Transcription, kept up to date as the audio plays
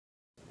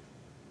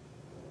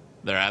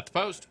They're at the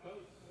post.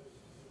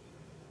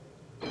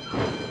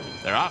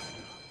 They're off.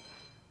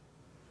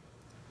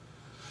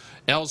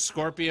 El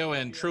Scorpio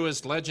and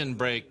Truest Legend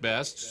break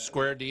best.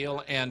 Square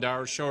Deal and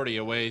Our Shorty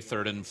away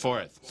third and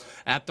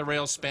fourth. At the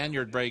rail,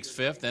 Spaniard breaks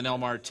fifth, and El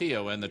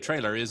Martillo and the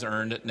trailer is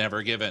Earned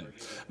Never Given.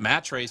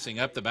 Match racing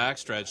up the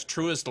backstretch,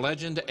 Truest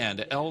Legend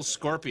and El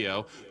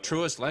Scorpio.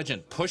 Truest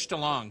Legend pushed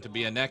along to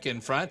be a neck in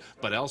front,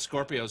 but El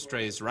Scorpio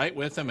strays right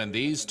with them, and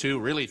these two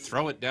really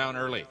throw it down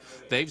early.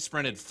 They've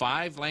sprinted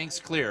 5 lengths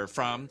clear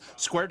from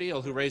Square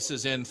Deal, who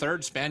races in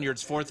third,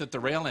 Spaniard's fourth at the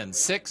rail, and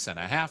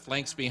 6.5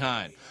 lengths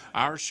behind.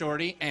 Our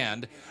Shorty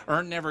and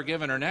Earned Never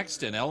Given are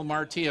next, and El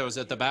Martillo's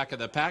at the back of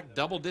the pack.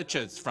 Double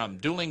ditches from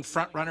dueling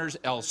front runners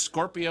El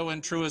Scorpio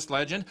and Truest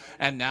Legend,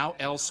 and now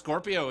El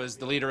Scorpio is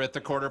the leader at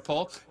the quarter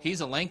pole. He's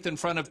a length in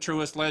front of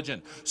Truest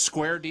Legend.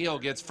 Square Deal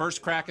gets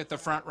first crack at the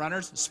front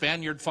runners.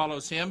 Spaniard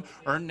follows him.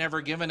 Earned Never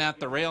Given at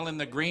the rail in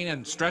the green,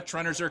 and stretch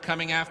runners are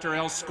coming after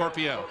El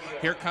Scorpio.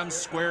 Here comes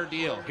Square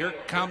Deal. Here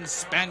comes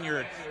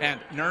Spaniard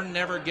and Earned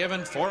Never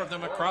Given. 4 of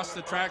them across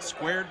the track.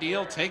 Square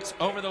Deal takes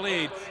over the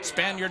lead.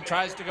 Spaniard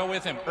tries to go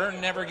with him.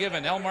 Earned Never Given.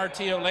 El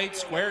Martillo late.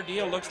 Square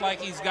Deal looks like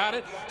he's got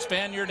it.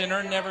 Spaniard and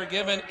Earned Never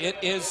Given. It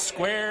is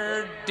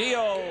Square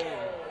Deal.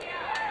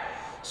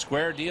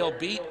 Square Deal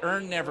beat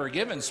Earned Never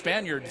Given.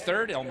 Spaniard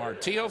third. El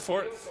Martillo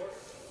fourth.